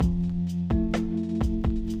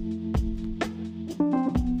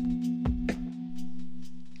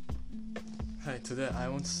today I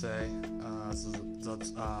want to say that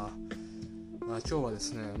今日はで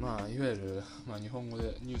すね、いわゆる、日本語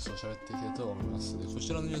でニュースを喋っていきたいと思います。でこ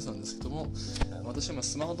ちらのニュースなんですけども、私は今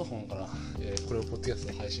スマートフォンから、これをポッドキャス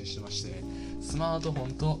トで配信してまして、スマートフォ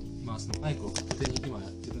ンと、そのマイクを片手に今や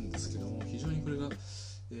ってるんですけども、非常にこれが、メ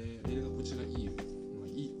ールがこちらいい、いいとい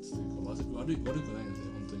うか悪くないので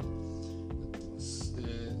本当にやってます。で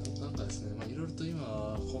なんかですね、いろいろと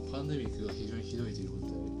今このパンデミックが非常にひどいというこ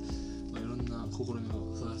とで、いろんな試み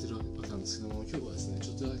をされているわけなんですけども、今日はですね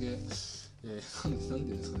ちょっとだけなんて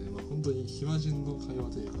いうんですかね、本当に暇人の会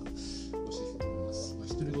話というかをしていきたいと思います。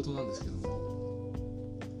独り言なんですけども、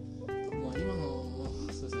今の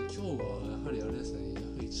そうですね、今日はやはりあれですね、やは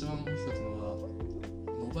り一番大きかったのは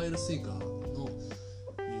モバイルスイカの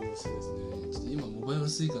有用性ですね。ちょっと今モバイル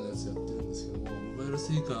スイカのやつやってるんですけども、モバイル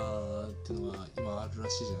スイカっていうのが今あるら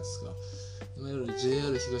しいじゃないですか。いわゆる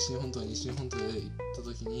JR 東日本とか西日本とかで行った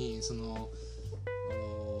時に、今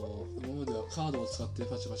まではカードを使って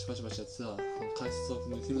パチパチやってた、解説を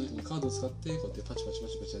抜ける時にカードを使ってこうやってパチパチや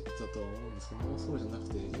ってたと思うんですけども、そうじゃなく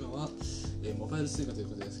て今は、モバイルスイカという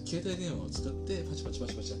ことで携帯電話を使ってパチパチ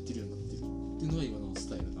やってるようになっているっていうのが今のス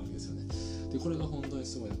タイルなわけですよね。でこれが本当に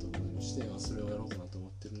すごいなと思いまして、それをやろうかなと思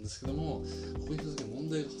ってるんですけども、こういった時に問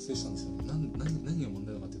題が発生したんですよね。何が問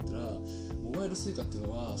題なのかって言ったら、モバイルスイカっていう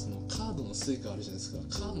のはそのカードのスイカあるじゃないですか。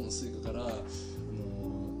カードのスイカから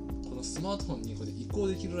このスマートフォンにこうやって移行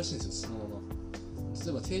できるらしいんですよ。そのまま例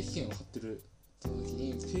えば定期券を買ってる時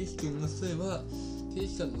に、定期券の例えば定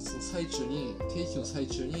期券の最中に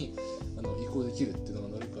移行できるっていうの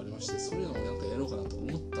がよくありまして、そういうのをなんかやろうかなと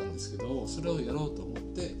思ったんですけど、それをやろうと思っ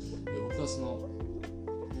て僕はその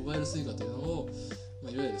モバイルスイカというのを、い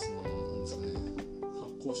わゆるなんですかね、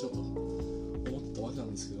発行しようと思ったわけな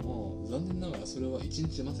んですけども、残念ながらそれは1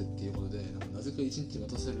日待てっていうことで、なぜか1日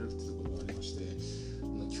待たされるっていうところがありまして、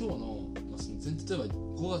今日の、例えば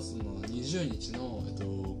5月の20日の、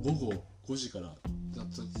午後5時からだっ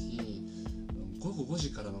た時に、午後5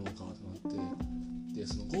時からなのかとなって、で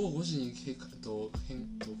その午後5時に変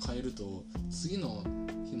えると次の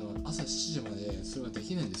日の朝7時までそれがで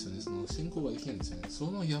きないんですよね。その変更ができないんですよね。そ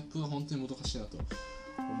のギャップが本当にもどかしいなと思っ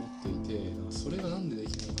ていて、それがなんでで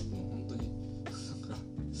きないのかって本当に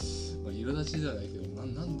苛立ちではないけど、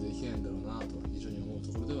なんでできないんだろうなと非常に思う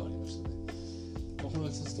ところではありましたね。これは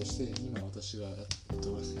一つとして、今私がやっ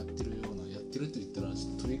てると言ったら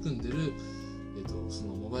取り組んでる、そ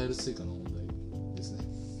のモバイルスイカの問題ですね。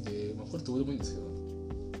で、これどうでもいいんですけど、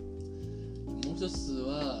もう一つ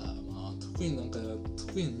は、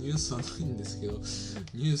特にニュースはないんですけど、ニ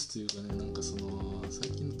ュースというかね、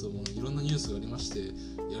最近だともういろんなニュースがありまして、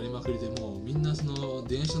やりまくりで、もうみんな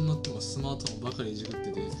電車に乗ってもスマートフォンばかりいじくっ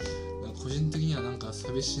てて、個人的には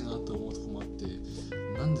寂しいなと思うところもあって、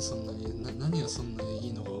なんでそんなに何がそんなにい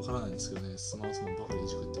いのかわからないんですけどね、スマートフォンばかりい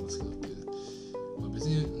じくってますけどって、別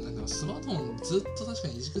にスマートフォンずっと確か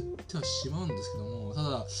にいじくってはしまうんですけども、た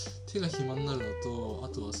だ手が暇になるのと、あ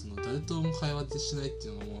とは誰とも会話でしないってい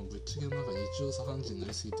うのもぶっちゃけ日常茶飯事にな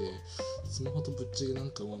りすぎて、スマホとぶっちゃけ脳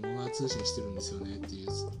内通信してるんですよねっていう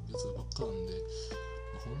やつばっかなんで、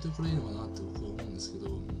本当にこれいいのかなって僕は思うんですけど、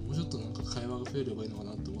もうちょっと会話が増えればいいのか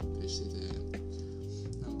なと思ったりしてて、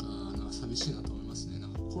寂しいなと思いますね。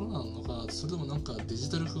コロナなのか、それともデジ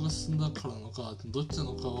タル化が進んだからなのか、どっちな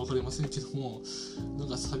のかは分かりませんけども、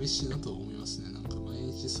寂しいなと思いますね。毎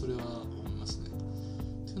日それは思いますね。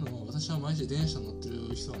っていうのも、私は毎日電車に乗って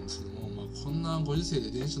る人なんですけども、こんなご時世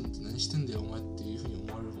で電車乗って何してんだよお前っていうふうに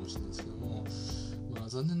思われるかもしれないですけども、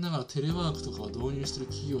残念ながらテレワークとかは導入してる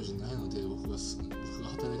企業じゃないので、僕が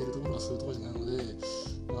働いてるところはそういうところじゃないので、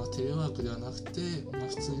テレワークではなくて、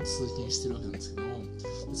普通に通勤してるわけなんですけども、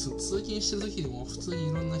その通勤してる時にも普通に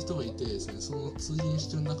いろんな人がいてですね、その通勤し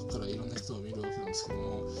てる中からいろんな人を見るわけなんですけど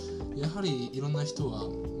も、やはりいろんな人は、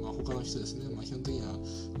他の人ですね、基本的には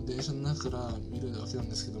電車の中から見るわけなん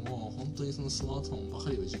ですけども、本当にそのスマートフォンばか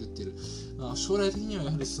りをいじくっている。将来的には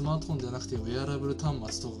やはりスマートフォンではなくてウェアラブル端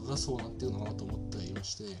末とかがそうなっているのかなと思っていま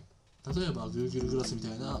して、例えば Google グラスみた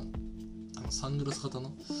いなサングラス型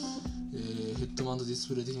の、ヘッドマウントディス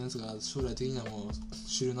プレイ的なやつが将来的にはもう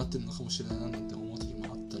主流になってるのかもしれないななんて思う時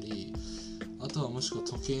もあったり、あとはもしくは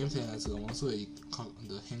時計みたいなやつがものすごい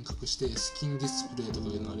変革してスキンディスプレイとか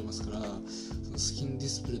いうのがありますから、そのスキンディ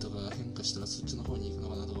スプレイとかが変化したらそっちの方に行くの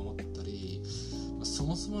かなとか思ったり、そ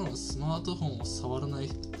もそものスマートフォンを触らな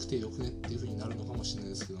くてよくねっていう風になるのかもしれない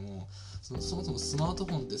ですけども、そもそもスマート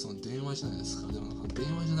フォンって電話じゃないですか。でも電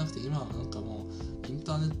話じゃなくて今はもうイン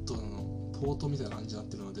ターネットのポートみたいな感じになっ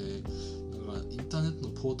てるので、かインターネット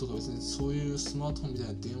のポートが別にそういうスマートフォンみたい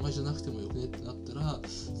な電話じゃなくてもよくねってなったら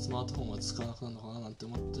スマートフォンは使わなくなるのかななんて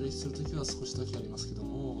思ったりするときは少しだけありますけど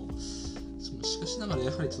も、しかしながら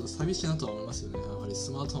やはりちょっと寂しいなとは思いますよね。やはり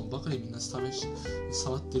スマートフォンばかりみんな触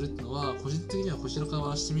ってるっていうのは、個人的にはこちらか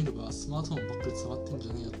らしてみればスマートフォンばっかり触ってんじ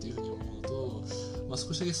ゃねえよっていうふうに思うのと、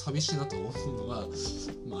少しだけ寂しいなと思うのが、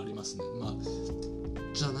ありますね。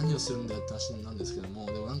じゃあ何をするんだよって話なんですけども、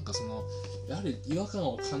でもなんかやはり違和感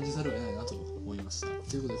を感じざるを得ないなと思いました。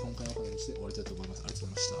ということで今回はこの辺にして終わりたいと思います。ありがとう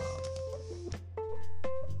ございました。